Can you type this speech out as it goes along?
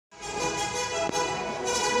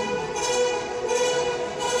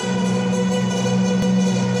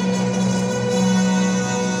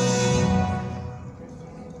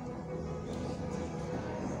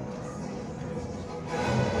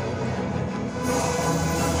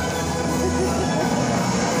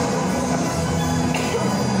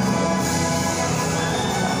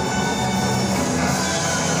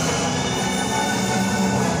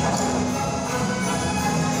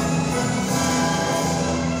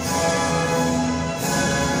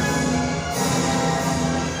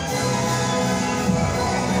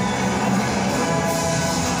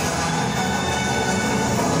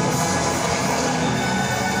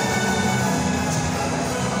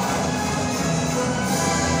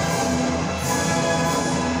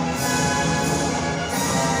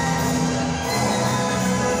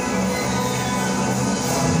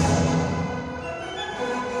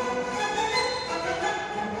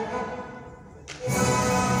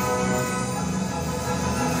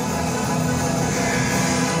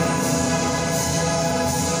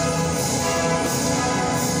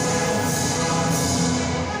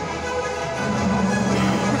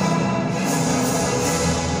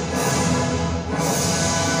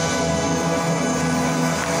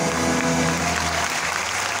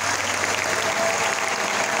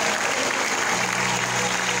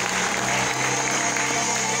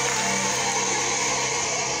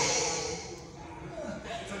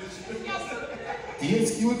Dear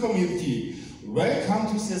school community, welcome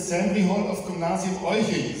to the Assembly Hall of Gymnasium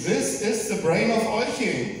Olching. This is the brain of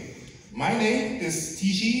Olching. My name is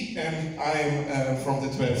Tanja and I'm from the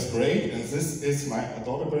 12th grade, and this is my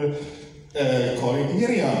adorable colleague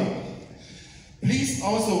Miriam. Please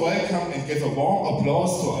also welcome and give a warm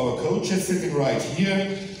applause to our coaches sitting right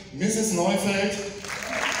here, Mrs. Neufeld,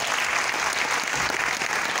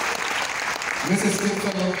 Mrs.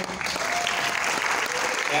 Drexler,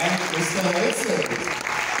 and Mr. Holzel.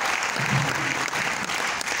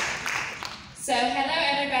 So, hello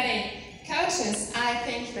everybody. Coaches, I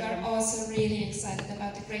think you are also really excited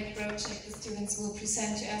about the great project the students will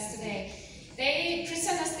present to us today. They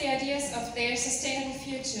present us the ideas of their sustainable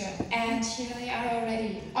future, and here they are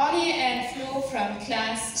already. Ollie and Flo from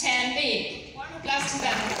class 10B. One applause to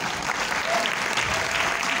them.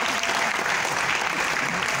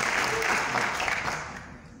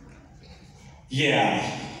 Yeah,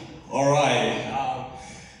 alright.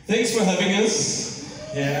 Thanks for having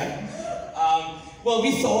us. Yeah. Well,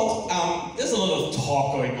 we thought there's a lot of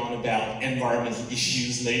talk going on about environmental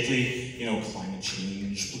issues lately, you know, climate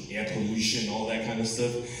change, air pollution, all that kind of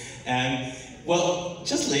stuff. And, well,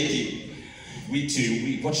 just lately,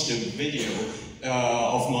 we watched a video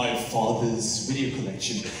of my father's video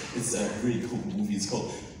collection. It's a really cool movie. It's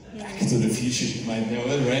called Back to the Future. You might know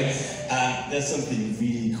it, right? There's something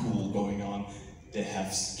really cool going on. They have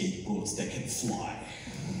skateboards that can fly,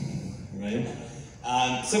 right?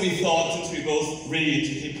 So we thought, since we're both really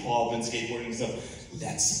into hip-hop and skateboarding and stuff,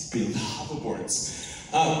 let's build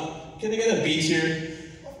hoverboards. Can I get a beat here?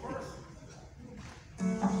 Of course.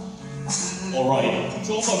 Alright,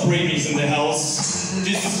 to all my brainies in the house,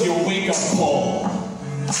 this is your wake-up call.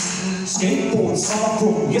 Skateboards are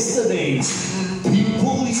from yesterday.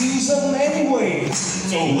 People use them anyway.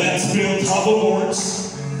 So let's build hoverboards.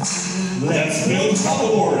 Let's build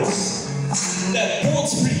hoverboards. That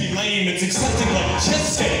board's pretty lame, it's exciting like a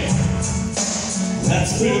chess game.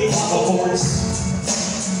 Let's build hoverboards.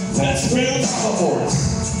 Let's build hoverboards.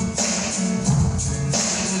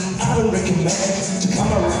 I don't recommend to come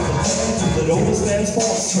around the bend that always stands for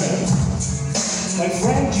a trend. My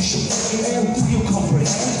friend, you should and do you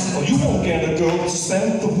comprehend? Or you won't get a girl to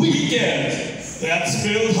spend the weekend. Let's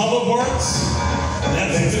build hoverboards.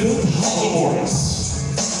 Let's build hoverboards.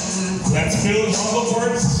 Let's build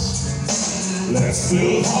hoverboards. Let's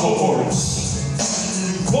build hoverboards.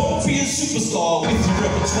 You won't be a superstar with your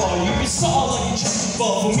repertoire. You'll be star like a chicken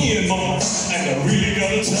ball for me and mom. And I really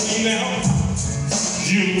gotta tell you now,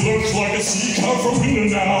 you look like a sea cow from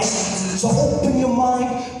Mindanao. So open your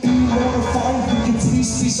mind, be more refined. Could you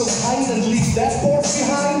please be so kind and leave that board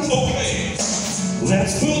behind? Okay.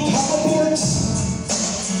 Let's build hoverboards.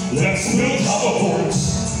 Let's build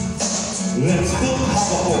hoverboards. Let's build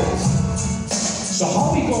hoverboards. So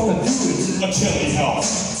how we gonna do it? I'll tell you how.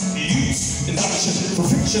 We use induction for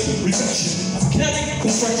friction, reduction, of kinetic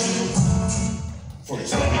construction for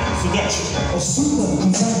static seduction. A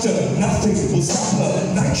superconductor, nothing will stop her.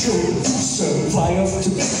 Nitro booster, fly up to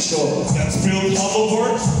picture. Let's build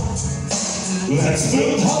hoverboards. Let's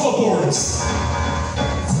build hoverboards.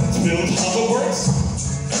 Let's build hoverboards.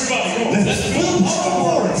 Everybody go. Let's build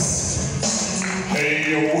hoverboards.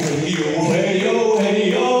 Hey yo, hey yo, hey yo,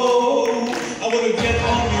 hey yo. I wanna get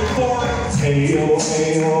on your board. Hey yo,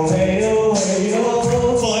 hey yo, hey yo, hey yo.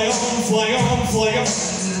 Fly on, fly on, fly on.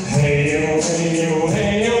 Hey yo, hey yo,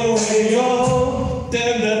 hey yo, hey yo.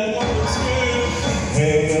 Damn, that one looks good.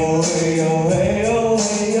 Hey yo, hey yo, hey yo,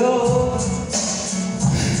 hey yo.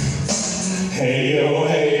 Hey yo,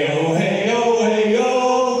 hey yo, hey yo, hey yo.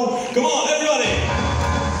 Come on, everybody.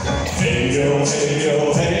 Hey yo, hey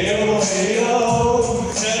yo, hey yo, hey yo.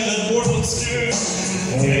 Damn, that board looks good.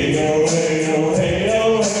 Hey yo, hey yo, hey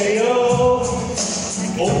yo, hey yo.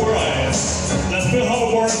 Alright, let's build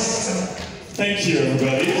hoverboards. Thank you,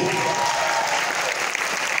 everybody.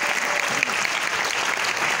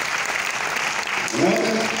 What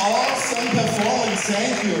an awesome performance,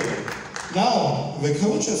 thank you. Now, the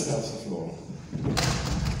coaches have the floor.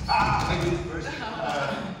 Thank you first.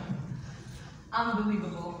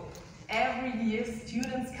 Unbelievable. Every year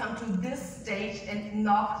students come to this stage and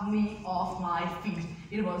knock me off my feet.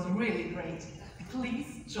 It was really great.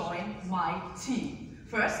 Please join my team.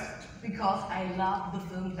 First, because I love the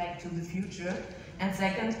film Back to the Future. And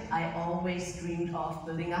second, I always dreamed of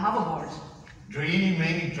building a hoverboard.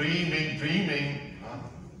 Dreaming, dreaming, dreaming.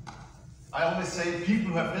 I always say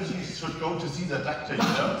people who have visions should go to see the doctor, you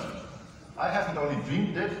know? I haven't only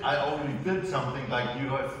dreamed it, I already built something like you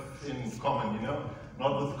have in common, you know?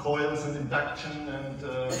 Not with coils and induction and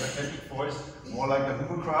magnetic force, more like a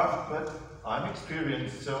hovercraft, but I'm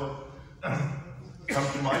experienced, so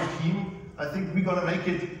come to my team. I think we're gonna make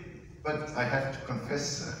it, but I have to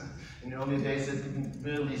confess, in the early days it didn't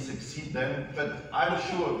really succeed then, but I'm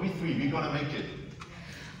sure we three, we're gonna make it.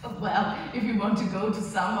 Well, if you want to go to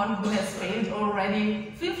someone who has failed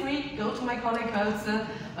already, feel free, go to my colleague Holzel,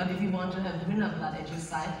 but if you want to have winner blood at your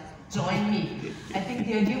side, join me. I think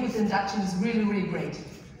the idea with induction is really, really great.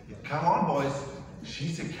 Come on, boys.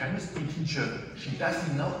 She's a chemistry teacher. She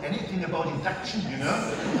doesn't know anything about induction, you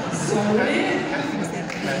know? Sorry?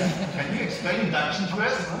 Can you explain induction to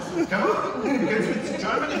us? Come on, you can switch to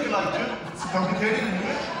German if you like to. It's complicated in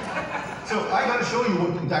English. So I'm going to show you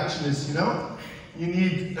what induction is, you know? You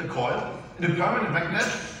need a coil and a permanent magnet,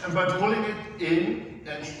 and by pulling it in,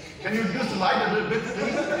 and can you use the light a little bit,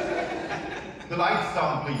 please? The lights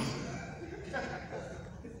down, please.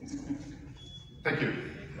 Thank you.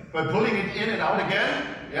 By pulling it in and out again,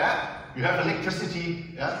 yeah, you have electricity,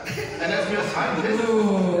 yeah? And as we are scientists,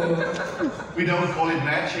 we don't call it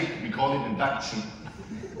magic, we call it induction.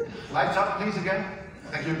 Lights up, please, again.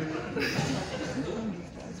 Thank you.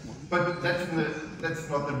 But that's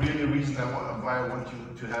not the real reason why I want you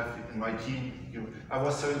to have in my team. I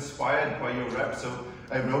was so inspired by your rap, so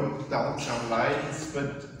I wrote down some lines,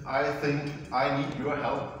 but I think I need your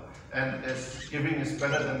help. And as giving is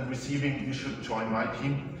better than receiving, you should join my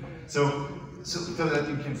team. So that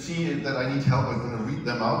you can see that I need help, I'm going to read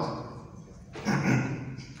them out.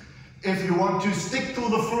 If you want to stick to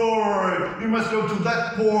the floor, you must go to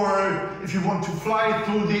that board. If you want to fly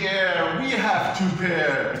through the air, we have to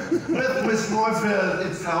pair. With Miss Neufeld,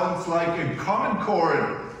 it sounds like a common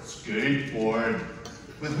chord. Skateboard.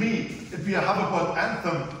 With me, it'd be a hoverboard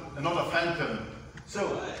anthem and not a phantom.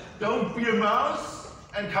 So, don't be a mouse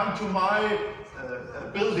and come to my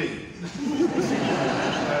building. You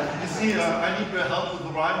see, I need your help with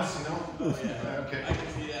the rhymes, you know? Okay. I can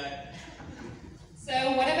see that. So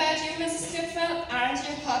what about you, Mrs. Neufeld? Aren't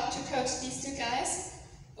you hot to coach these two guys?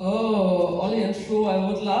 Oh, Ollie and Flo, I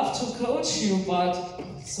would love to coach you, but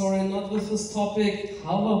sorry, not with this topic,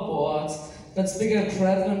 hoverboards. That's bigger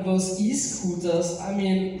crap than those e-scooters. I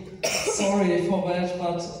mean, sorry for that,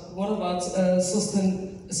 but what about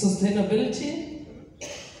sustainability?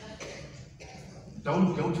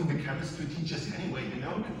 Don't go to the chemistry teachers anyway, you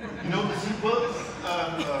know? You know the sequel,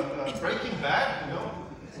 Breaking Bad, you know?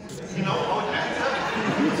 You know how it ends up?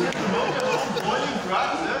 The motorhome boiling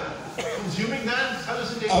drugs, consuming them,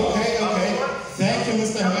 hallucinating. Okay. Thank you,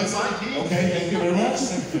 Mr. Holzel. Okay, thank you very much.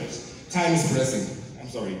 Time is pressing. I'm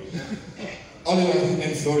sorry. Oliver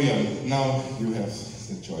and Florian, now you have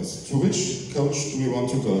the choice. To which coach do we want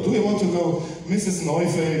to go? Do we want to go Mrs.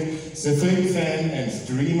 Neufeld, the film fan and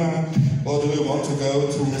dreamer, or do we want to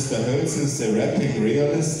go to Mr. Holzel, the rapping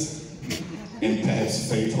realist and perhaps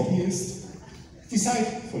failed hobbyist? Decide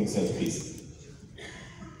for yourself, please.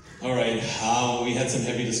 All right, we had some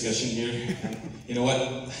heavy discussion here. You know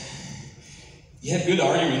what? You had good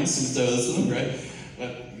arguments, Mr. Holzel, right?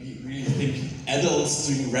 But we really think adults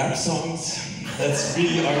doing rap songs, that's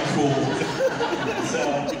really uncool. So,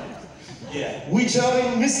 yeah. We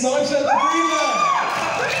join Miss Neufeld Dreamer!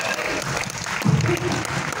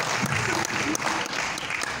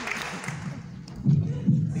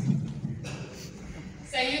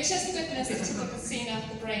 So you just witnessed a typical scene of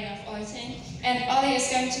the brain of Olching, and Ollie is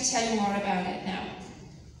going to tell you more about it now.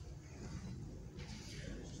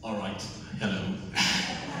 All right, hello.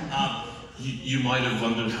 You might have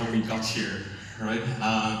wondered how we got here, right?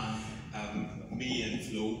 Me and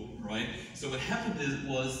Flo, right? So what happened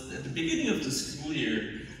was at the beginning of the school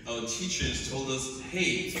year, our teachers told us,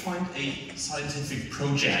 hey, find a scientific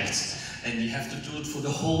project, and you have to do it for the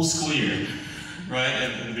whole school year, right?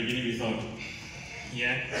 And in the beginning we thought,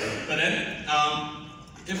 yeah. But then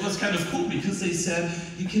it was kind of cool because they said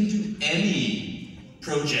you can do any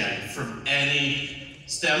project from any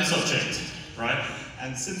STEM subject, right?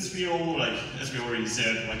 And since we all, like, as we already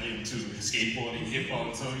said, like into skateboarding, hip-hop,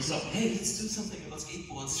 and so we thought, hey, let's do something about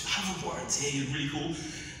skateboards, hoverboards, hey, really cool.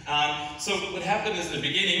 So what happened is in the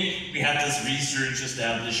beginning, we had this research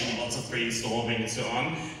establishing, lots of brainstorming and so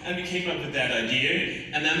on, and we came up with that idea,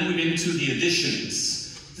 and then we went to the additions.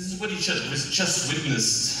 This is what you just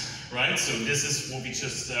witnessed, right? So this is what we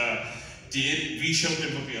just did. We showed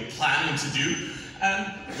them what we are planning to do,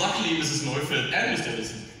 and luckily Mrs. Neufeld and Mr.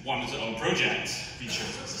 Holzel wanted our project. We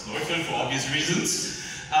chose Mrs. Neufeld for obvious reasons.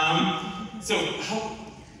 So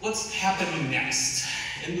what's happening next?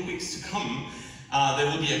 In the weeks to come, there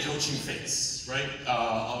will be a coaching phase, right?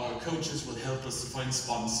 Our coaches will help us to find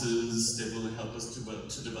sponsors, they will help us to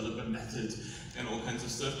develop a method and all kinds of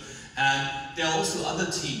stuff. And there are also other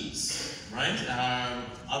teams, right?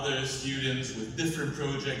 Other students with different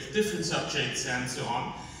projects, different subjects, and so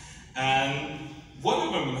on. And one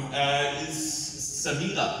of room is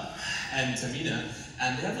Samira and Tamina,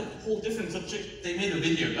 and they have a whole different subject. They made a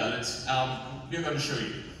video about it. We're going to show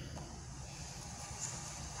you.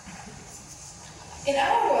 In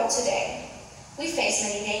our world today, we face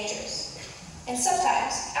many dangers, and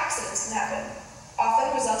sometimes accidents can happen,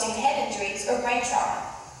 often resulting in head injuries or brain trauma.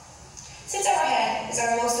 Since our head is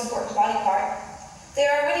our most important body part, there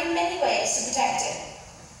are already many ways to protect it,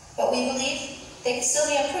 but we believe they can still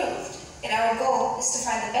be improved, and our goal is to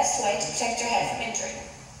find the best way to protect your head from injury.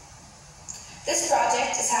 This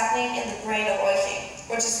project is happening in the brain of Olching,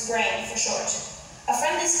 or just brain for short, a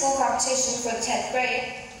friendly school competition for the 10th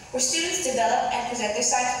grade, where students develop and present their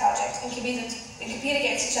science project and compete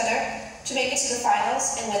against each other to make it to the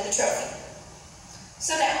finals and win the trophy.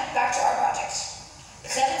 So now, back to our project.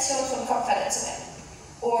 Prävention von Kopfverletzungen,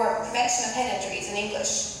 or prevention of head injuries in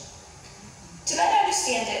English. To better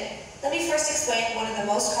understand it, let me first explain one of the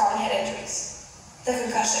most common head injuries, the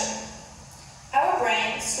concussion. Our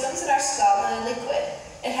brain swims in our skull in a liquid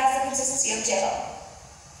and has the consistency of jello.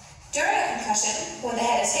 During a concussion, when the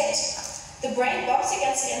head is hit, the brain bumps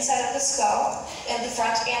against the inside of the skull in the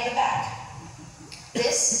front and the back.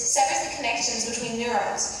 This severs the connections between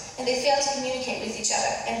neurons, and they fail to communicate with each other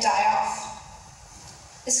and die off.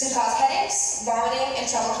 This can cause headaches, vomiting, and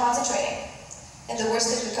trouble concentrating. And the worse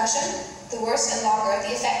the concussion, the worse and longer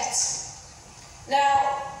the effects.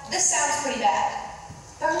 Now, this sounds pretty bad,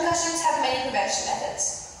 but concussions have many prevention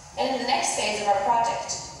methods. And in the next phase of our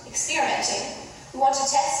project, experimenting, we want to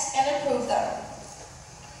test and improve them.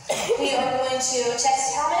 We are going to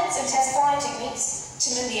test helmets and test falling techniques to,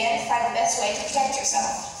 in the end, find the best way to protect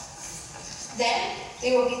yourself. Then,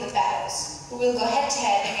 there will be the battles, where we'll go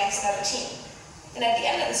head-to-head against another team. And at the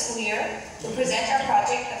end of the school year, we'll present our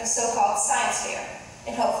project at the so-called science fair,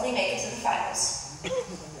 and hopefully make it to the finals.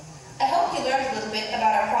 I hope you learned a little bit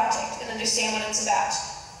about our project and understand what it's about.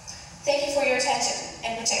 Thank you for your attention,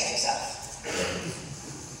 and protect yourself.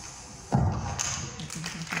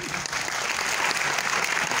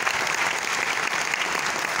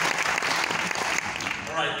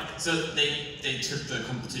 So they took the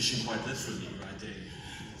competition quite literally, right?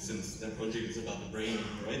 Since their project is about the brain,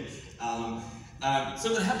 right?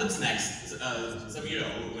 So what happens next? Samira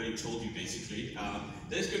already told you basically.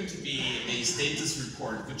 There's going to be a status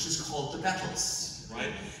report which is called the battles,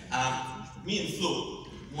 right? Me and Flo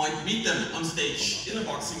might meet them on stage in a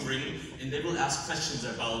boxing ring, and they will ask questions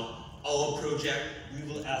about our project.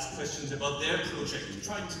 We will ask questions about their project,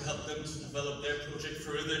 trying to help them to develop their project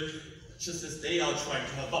further, just as they are trying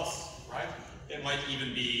to help us, right? There might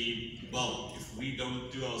even be, well, if we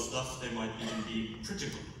don't do our stuff, they might even be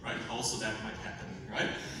critical, right? Also that might happen,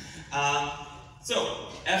 right? So,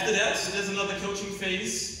 after that, there's another coaching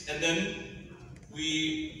phase, and then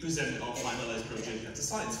we present our finalized project at the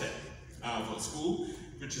science fair for the school,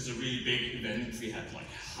 which is a really big event. We had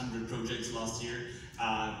like 100 projects last year.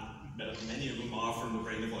 Many of them are from the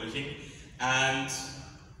brain of Olching. And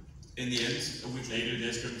in the end, a week later,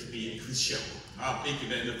 there's going to be a quiz show. A big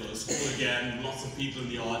event of the school again, lots of people in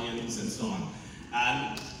the audience and so on.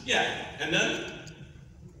 And yeah, and then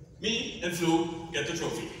me and Flo get the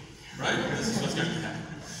trophy, right? This is what's going to happen.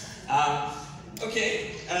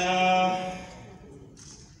 Okay.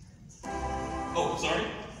 Oh, sorry.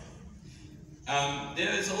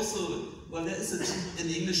 There is also, well, there is an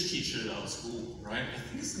English teacher at our school, right? I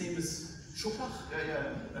think his name is Schuppach?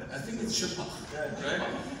 Yeah. I think it's Schuppach, right?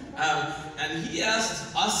 And he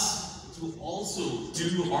asked us to also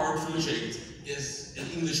do our project is an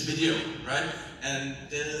English video, right? And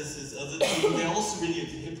there's this other team, they're also really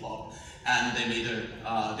into hip hop, and they made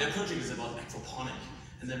their project is about aquaponic,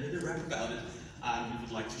 and they made a rap about it, and we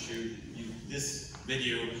would like to show you this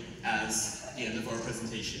video as the end of our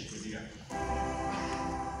presentation. Here we go.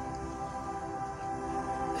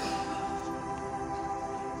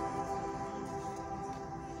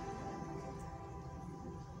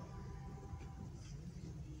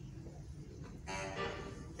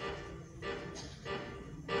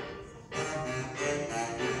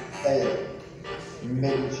 Hey,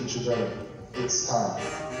 make the future better. It's time.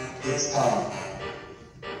 It's time.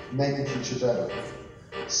 Make the future better.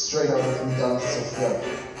 Straight out of the dungeons of rap.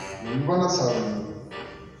 We wanna tell you.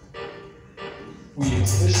 We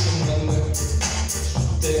exist in the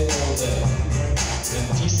day all day. And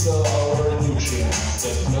these are our nutrients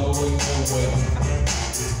that knowing the way.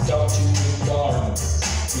 Down to the gardens,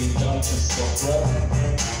 green dungeons of rap.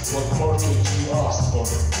 What more could you ask for?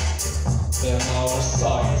 Then our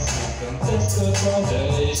science, and that's the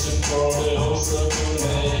foundation for the whole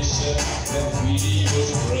circulation, and we will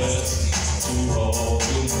spread to all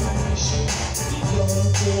the nation. Beyond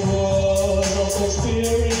the world of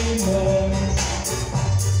experiment,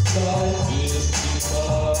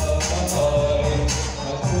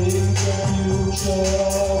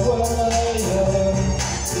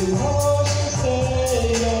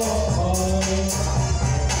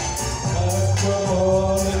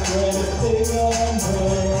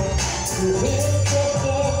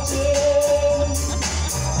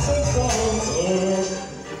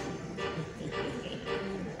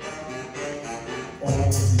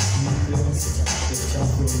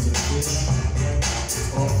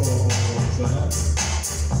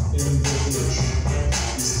 fast in the dish.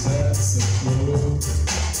 These plants are growing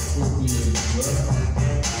quickly and well.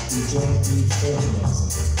 You don't need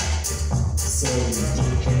fertilizer, so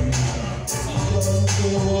they can out. Beyond the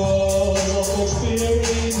walls of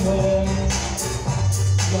experiment,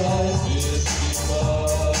 life is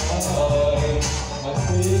divine. I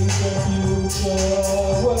think the future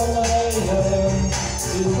when I am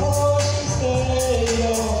in harsh state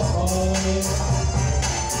of mind.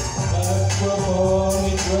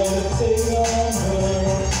 Acrophonic, great thing on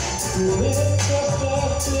earth, to live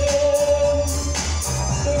perspective,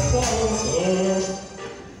 six on earth.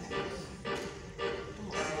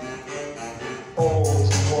 All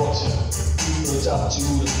the water, put up to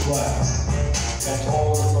the grass, and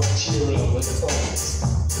all the material it owns.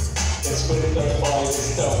 It's with the by the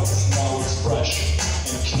stones, now it's fresh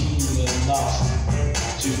and clean enough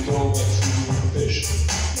to go back to the fish.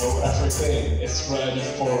 No, everything is ready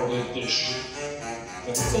for the dish.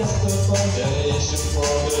 But that's the foundation for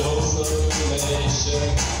the whole circulation,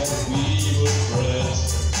 and we will spread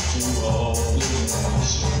to all the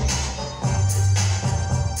nations.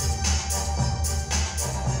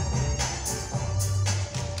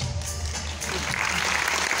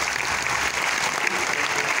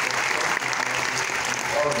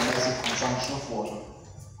 Consumption of water.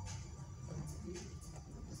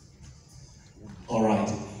 All right.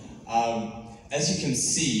 As you can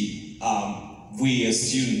see, we as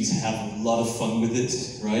students have a lot of fun with it,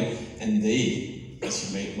 right? And they,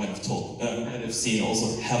 as you might have seen,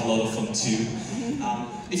 also have a lot of fun too.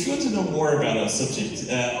 If you want to know more about our subject,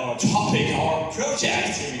 our topic, our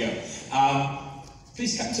project, here we go.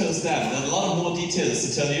 Please come to us then. There are a lot of more details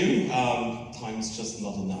to tell you. Time's just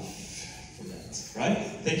not enough for that, right?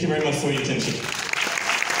 Thank you very much for your attention.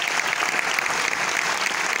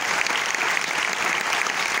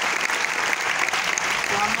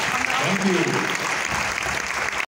 Thank you.